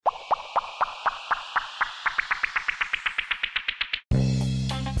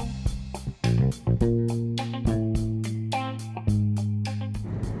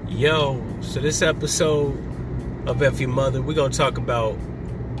Yo, so this episode of F Your Mother, we're going to talk about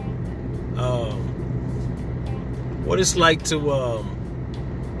what it's like to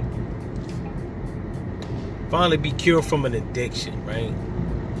finally be cured from an addiction, right?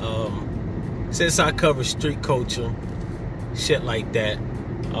 Since I cover street culture, shit like that,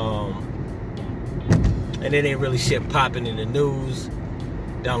 and it ain't really shit popping in the news.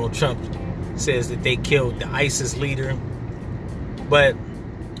 Donald Trump says that they killed the ISIS leader, but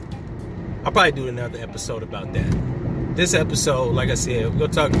I'll probably do another episode about that. This episode, like I said, we're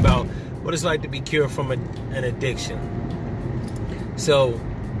going to talk about what it's like to be cured from an addiction. So,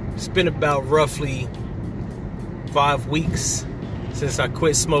 it's been about roughly 5 weeks since I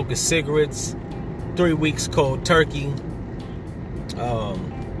quit smoking cigarettes. 3 weeks cold turkey.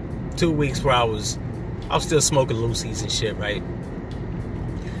 2 weeks where I was still smoking loosies and shit, right?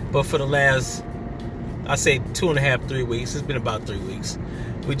 But for the last, I say 2.5, 3 weeks, it's been about 3 weeks.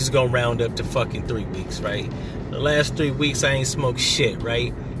 We just gonna round up to fucking 3 weeks, right? The last 3 weeks I ain't smoked shit,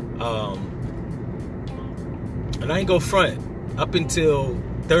 right? And I ain't go front. Up until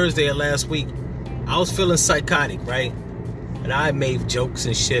Thursday of last week, I was feeling psychotic, right? And I made jokes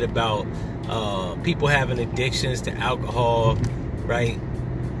and shit about people having addictions to alcohol, right?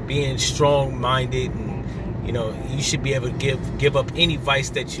 Being strong-minded, and you know, you should be able to give up any vice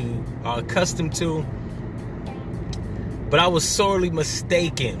that you are accustomed to. But I was sorely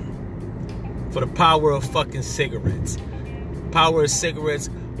mistaken for the power of fucking cigarettes. Power of cigarettes,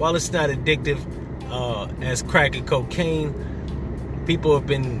 while it's not addictive as crack and cocaine, people have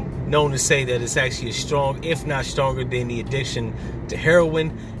been known to say that it's actually as strong, if not stronger, than the addiction to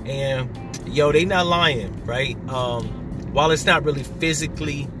heroin. And yo, they not lying, right? While it's not really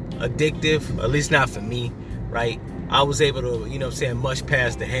physically addictive, at least not for me, right? I was able to, you know what I'm saying, mush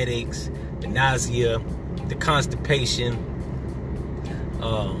past the headaches, the nausea, the constipation,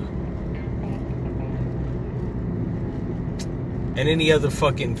 and any other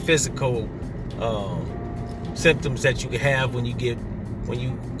fucking physical symptoms that you could have when you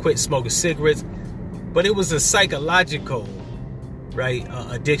quit smoking cigarettes. But it was a psychological, right,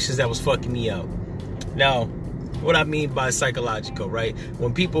 addictions that was fucking me up. Now, what I mean by psychological, right?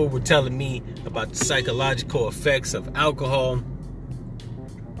 When people were telling me about the psychological effects of alcohol,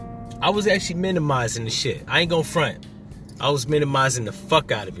 I was actually minimizing the shit. I ain't gonna front. I was minimizing the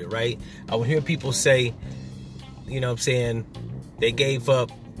fuck out of it, right? I would hear people say, you know what I'm saying, they gave up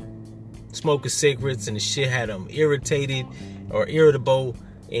smoking cigarettes and the shit had them irritated or irritable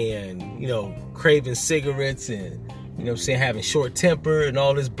and, you know, craving cigarettes and, you know what I'm saying, having short temper and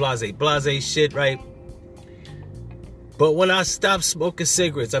all this blase shit, right? But when I stopped smoking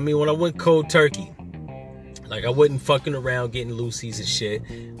cigarettes, I mean, when I went cold turkey, like I wasn't fucking around getting loosies and shit.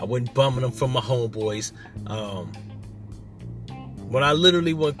 I wasn't bumming them from my homeboys. When I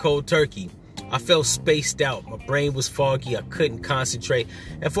literally went cold turkey, I felt spaced out. My brain was foggy. I couldn't concentrate.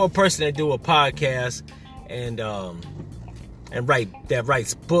 And for a person that do a podcast and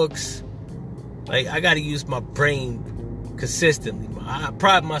writes books, like I got to use my brain consistently. I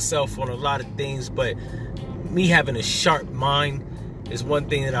pride myself on a lot of things, but me having a sharp mind is one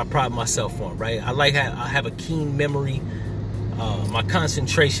thing that I pride myself on, right? I have a keen memory. My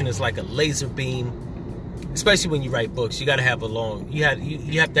concentration is like a laser beam. Especially when you write books, you gotta have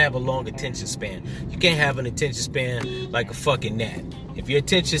you have to have a long attention span. You can't have an attention span like a fucking gnat. If your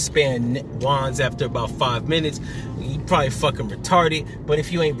attention span wands after about 5 minutes, you probably fucking retarded. But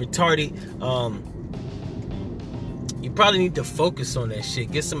if you ain't retarded, you probably need to focus on that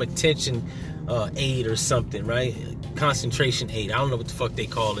shit. Get some attention aid or something, right? Concentration aid. I don't know what the fuck they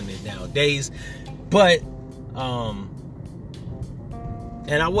calling it nowadays, but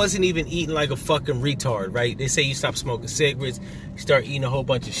and I wasn't even eating like a fucking retard, right? They say you stop smoking cigarettes, you start eating a whole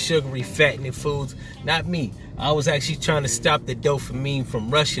bunch of sugary, fattening foods. Not me. I was actually trying to stop the dopamine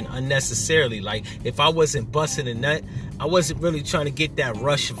from rushing unnecessarily. Like, if I wasn't busting a nut, I wasn't really trying to get that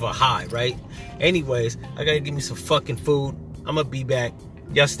rush of a high, right? Anyways, I gotta give me some fucking food. I'm gonna be back.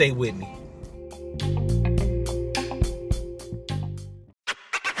 Y'all stay with me.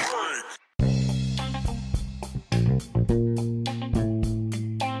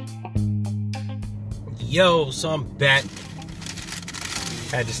 Yo, so I'm back.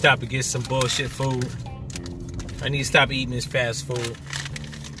 Had to stop and get some bullshit food. I need to stop eating this fast food.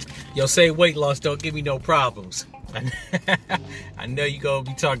 Yo, say weight loss don't give me no problems. I know you gonna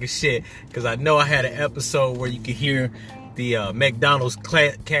be talking shit, because I know I had an episode where you could hear the McDonald's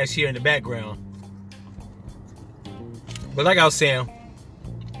cashier in the background. But like I was saying,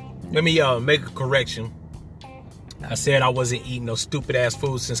 let me make a correction. I said I wasn't eating no stupid ass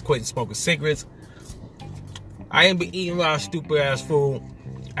food since quitting smoking cigarettes. I ain't been eating a lot of stupid ass food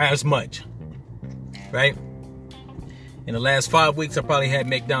as much, right? In the last 5 weeks, I probably had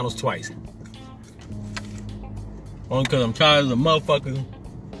McDonald's twice. Only because I'm tired of the motherfucker.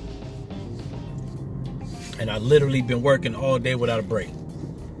 And I literally been working all day without a break.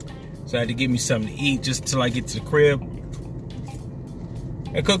 So I had to give me something to eat just until I get to the crib.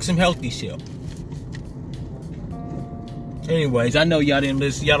 And cook some healthy shit. Anyways, I know y'all didn't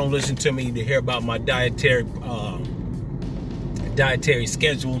listen. Y'all don't listen to me to hear about my dietary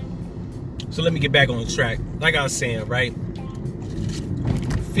schedule. So let me get back on the track. Like I was saying, right?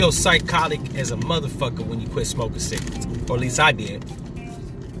 Feel psychotic as a motherfucker when you quit smoking cigarettes. Or at least I did.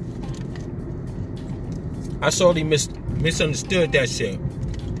 I sorely misunderstood that shit. You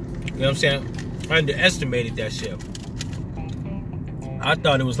know what I'm saying? I underestimated that shit. I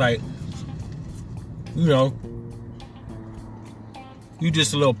thought it was like, you know, you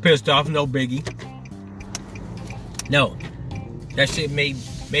just a little pissed off, no biggie. No. That shit made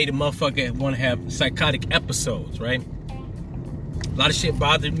a motherfucker want to have psychotic episodes, right? A lot of shit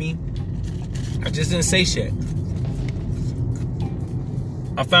bothered me. I just didn't say shit.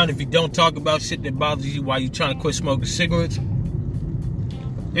 I found if you don't talk about shit that bothers you while you're trying to quit smoking cigarettes,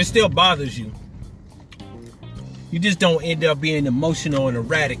 it still bothers you. You just don't end up being emotional and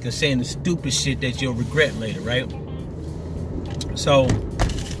erratic and saying the stupid shit that you'll regret later, right? So,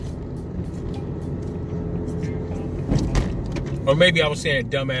 or maybe I was saying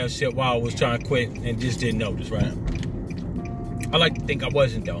dumbass shit while I was trying to quit and just didn't notice, right? I like to think I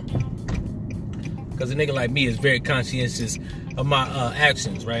wasn't, though. Because a nigga like me is very conscientious of my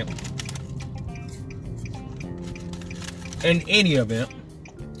actions, right? In any event,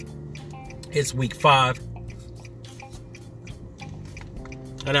 it's week 5.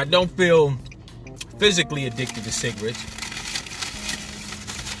 And I don't feel physically addicted to cigarettes.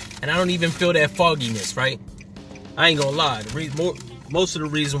 And I don't even feel that fogginess, right? I ain't gonna lie. Most of the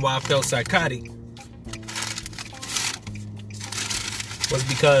reason why I felt psychotic was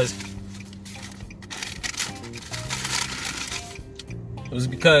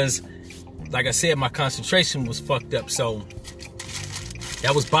because like I said, my concentration was fucked up. So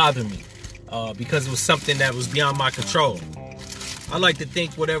that was bothering me because it was something that was beyond my control. I like to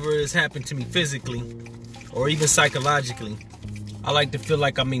think whatever has happened to me physically or even psychologically, I like to feel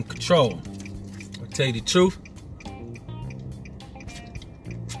like I'm in control. I'll tell you the truth.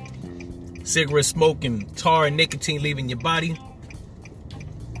 Cigarette smoke and tar and nicotine leaving your body.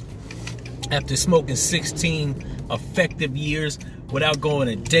 After smoking 16 effective years without going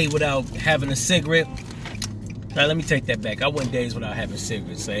a day without having a cigarette. Now, let me take that back. I went days without having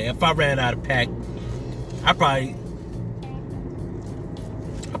cigarettes. So if I ran out of pack, I probably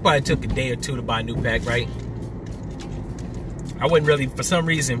took a day or two to buy a new pack, right? I wasn't really, for some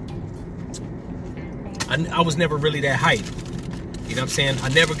reason, I was never really that hyped. You know what I'm saying? I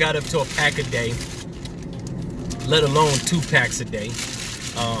never got up to a pack a day, let alone 2 packs a day.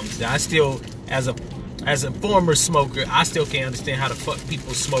 So I still, as a former smoker, I still can't understand how the fuck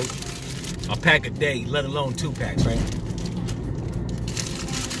people smoke a pack a day, let alone 2 packs, right?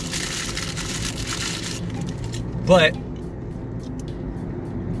 But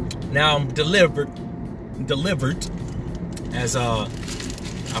now I'm delivered as I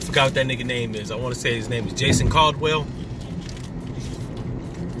forgot what that nigga name is. I want to say his name is Jason Caldwell.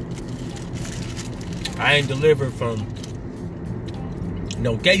 I ain't delivered from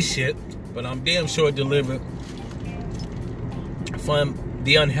no gay shit, but I'm damn sure delivered from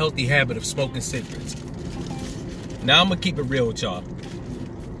the unhealthy habit of smoking cigarettes. Now I'm gonna keep it real with y'all.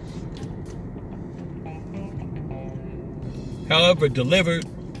 However, delivered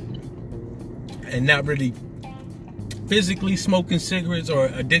and not really physically smoking cigarettes or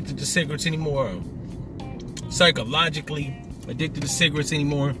addicted to cigarettes anymore, or psychologically addicted to cigarettes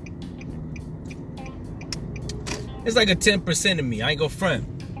anymore. It's like a 10% of me, I ain't gonna front,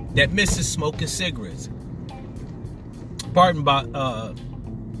 that misses smoking cigarettes. Part of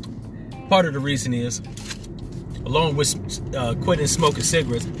the reason is, along with quitting smoking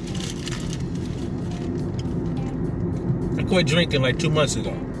cigarettes, I quit drinking like 2 months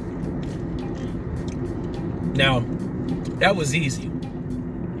ago. Now, that was easy.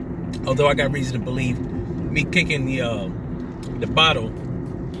 Although I got reason to believe me kicking the bottle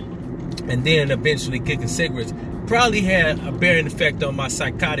and then eventually kicking cigarettes probably had a bearing effect on my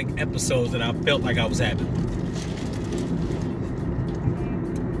psychotic episodes that I felt like I was having.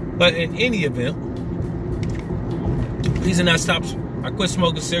 But in any event, the reason I quit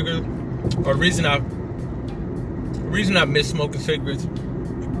smoking cigarettes, or the reason I miss smoking cigarettes,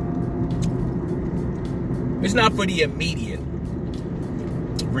 it's not for the immediate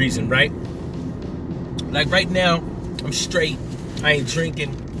reason, right? Like right now, I'm straight. I ain't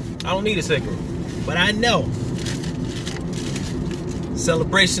drinking. I don't need a cigarette. But I know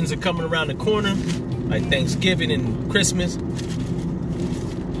celebrations are coming around the corner, like Thanksgiving and Christmas.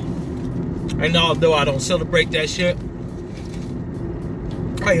 And although I don't celebrate that shit,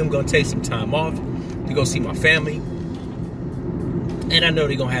 I am going to take some time off to go see my family. And I know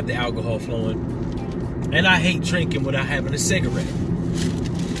they're going to have the alcohol flowing. And I hate drinking without having a cigarette.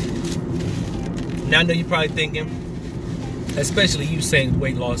 Now I know you're probably thinking, especially you saying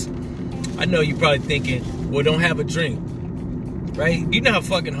weight loss, I know you're probably thinking, well, don't have a drink, right? You know how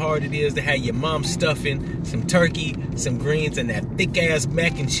fucking hard it is to have your mom stuffing some turkey, some greens, and that thick-ass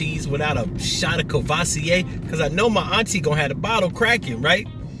mac and cheese without a shot of Courvoisier? Because I know my auntie gonna have the bottle cracking, right?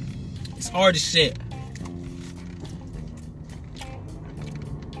 It's hard as shit.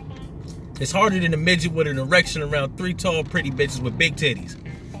 It's harder than a midget with an erection around 3 tall, pretty bitches with big titties.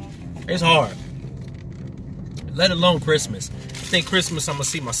 It's hard. Let alone Christmas. I think Christmas I'm going to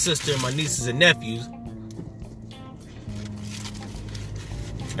see my sister and my nieces and nephews.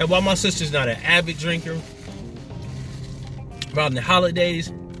 And while my sister's not an avid drinker, around the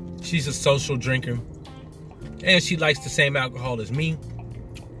holidays, she's a social drinker. And she likes the same alcohol as me.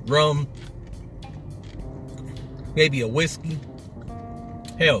 Rum. Maybe a whiskey.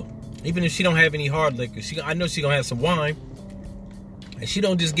 Hell, even if she don't have any hard liquor, I know she going to have some wine. And she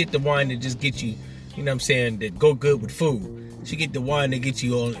don't just get the wine that just get you, you know what I'm saying, that go good with food. She get the wine that gets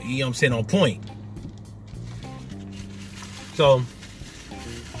you on, you know what I'm saying, on point. So,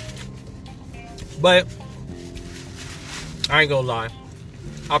 but I ain't gonna lie,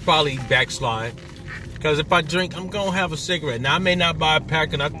 I'll probably backslide. Because if I drink, I'm gonna have a cigarette. Now I may not buy a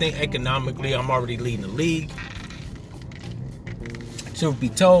pack, and I think economically I'm already leading the league. Truth be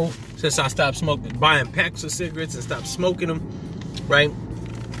told, since I stopped smoking, buying packs of cigarettes and stopped smoking them, right?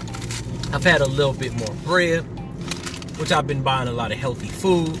 I've had a little bit more bread, which I've been buying a lot of healthy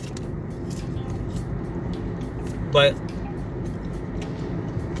food. But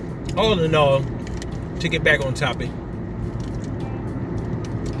all in all, to get back on topic,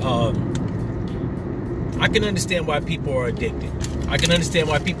 I can understand why people are addicted. I can understand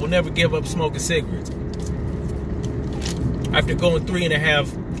why people never give up smoking cigarettes. After going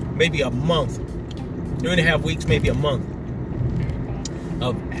 3.5, maybe a month, 3.5 weeks, maybe a month,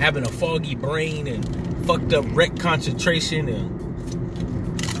 of having a foggy brain and fucked up wreck concentration and,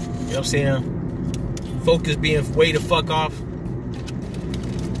 you know what I'm saying, focus being way the fuck off.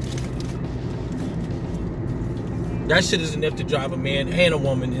 That shit is enough to drive a man and a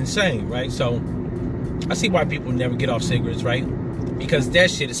woman insane, right? So I see why people never get off cigarettes, right? Because that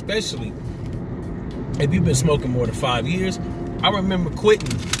shit, especially if you've been smoking more than 5 years. I remember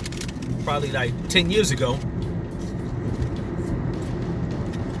quitting probably like 10 years ago.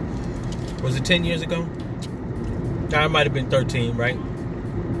 Was it 10 years ago? Nah, it might have been 13, right?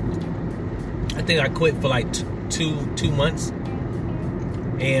 I think I quit for like two months.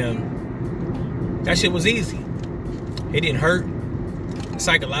 And that shit was easy. It didn't hurt.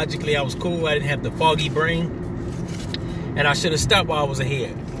 Psychologically, I was cool. I didn't have the foggy brain. And I should have stopped while I was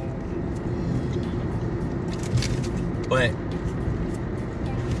ahead. But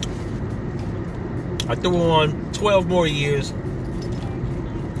I threw on 12 more years.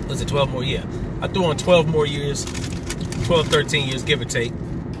 Was it 12 more? Yeah. I threw on 12 more years. 12, 13 years, give or take.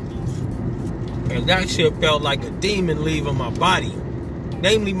 And that shit felt like a demon leaving my body.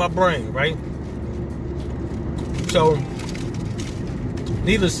 Namely, my brain, right? So,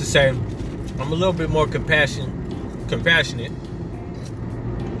 needless to say, I'm a little bit more compassionate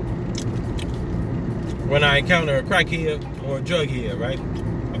when I encounter a crackhead or a drug head, right?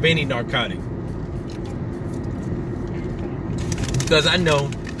 Of any narcotic. Because I know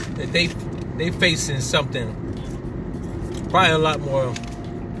that they facing something probably a lot more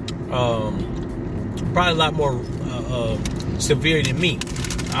severe than me.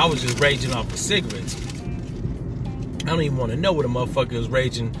 I was just raging off of cigarettes. I don't even want to know what a motherfucker is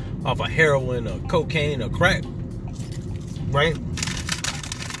raging off of heroin or cocaine or crack, right?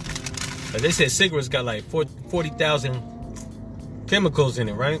 They said cigarettes got like 40,000 chemicals in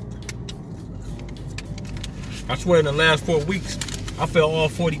it, right? I swear in the last 4 weeks, I felt all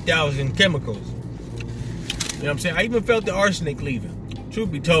 40,000 chemicals. You know what I'm saying? I even felt the arsenic leaving.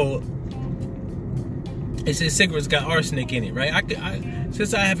 Truth be told, they said cigarettes got arsenic in it, right?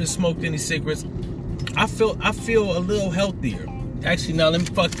 Since I haven't smoked any cigarettes, I feel a little healthier. Actually, no, let me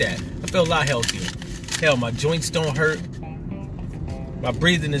fuck that. I feel a lot healthier. Hell, my joints don't hurt. My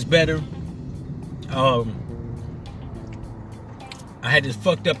breathing is better. I had this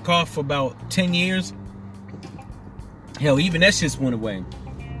fucked up cough for about 10 years. Hell, even that shit went away,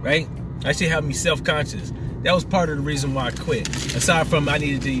 right? That shit had me self-conscious. That was part of the reason why I quit. Aside from I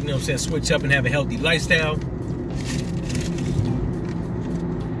needed to, you know what I'm saying, switch up and have a healthy lifestyle.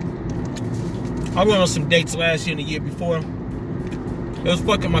 I went on some dates last year and the year before. It was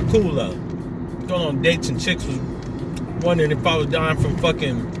fucking my cool up. Going on dates and chicks was wondering if I was dying from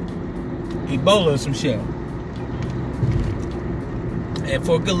fucking Ebola or some shit. And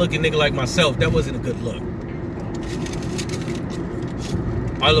for a good looking nigga like myself, that wasn't a good look.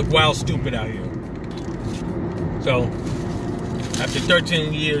 I look wild stupid out here. So, after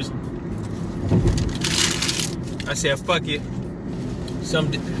 13 years, I said, fuck it.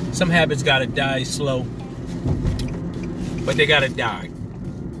 Some habits gotta die slow, but they gotta die.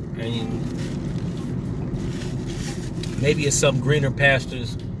 And maybe it's some greener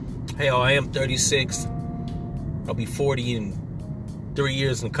pastures. Hell, I am 36. I'll be 40 in 3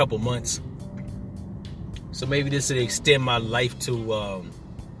 years and a couple months. So maybe this will extend my life to,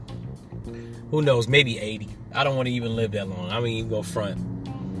 who knows, maybe 80. I don't want to even live that long. I don't even go front.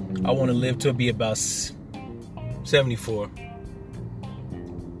 I want to live to be about 74. You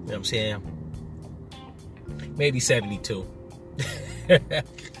know what I'm saying? Maybe 72. Because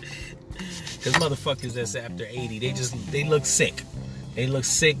motherfuckers that's after 80, they look sick. They look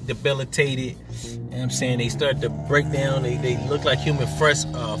sick, debilitated. You know what I'm saying? They start to break down. They look like human flesh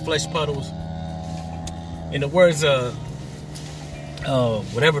puddles. In the words of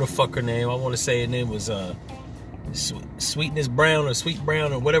whatever the fuck her name, I want to say her name was Sweetness Brown or Sweet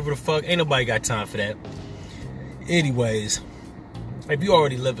Brown or whatever the fuck. Ain't nobody got time for that. Anyways, if you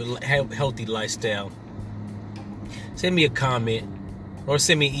already live a healthy lifestyle, send me a comment or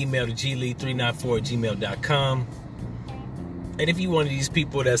send me an email to glee394@gmail.com. And if you one of these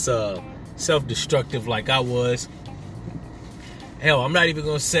people that's self-destructive like I was, hell, I'm not even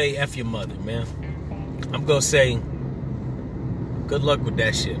gonna say F your mother, man. I'm gonna say good luck with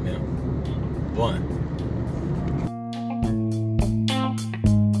that shit, man. One.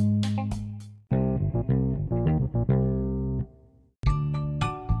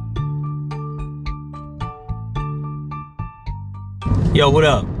 Yo, what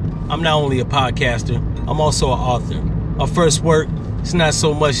up? I'm not only a podcaster, I'm also an author. My first work, it's not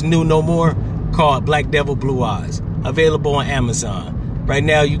so much new no more, called Black Devil Blue Eyes. Available on Amazon. Right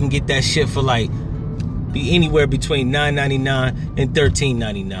now you can get that shit for be anywhere between $9.99 and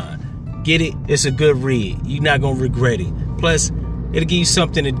 $13.99. Get it? It's a good read. You're not gonna regret it. Plus, it'll give you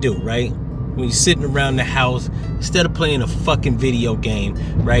something to do, right? When you're sitting around the house, instead of playing a fucking video game,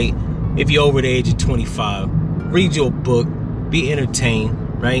 right? If you're over the age of 25, read your book, be entertained,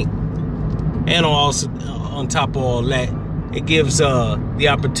 right? And also, on top of all that, it gives the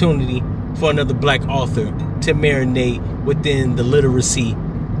opportunity for another black author to marinate within the literacy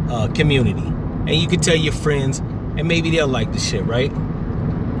community. And you can tell your friends, and maybe they'll like the shit, right?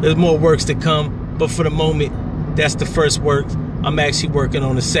 There's more works to come, but for the moment, that's the first work. I'm actually working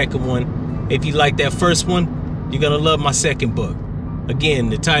on the second one. If you like that first one, you're gonna love my second book. Again,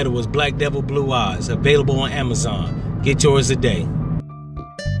 the title was Black Devil Blue Eyes, available on Amazon. Get yours today.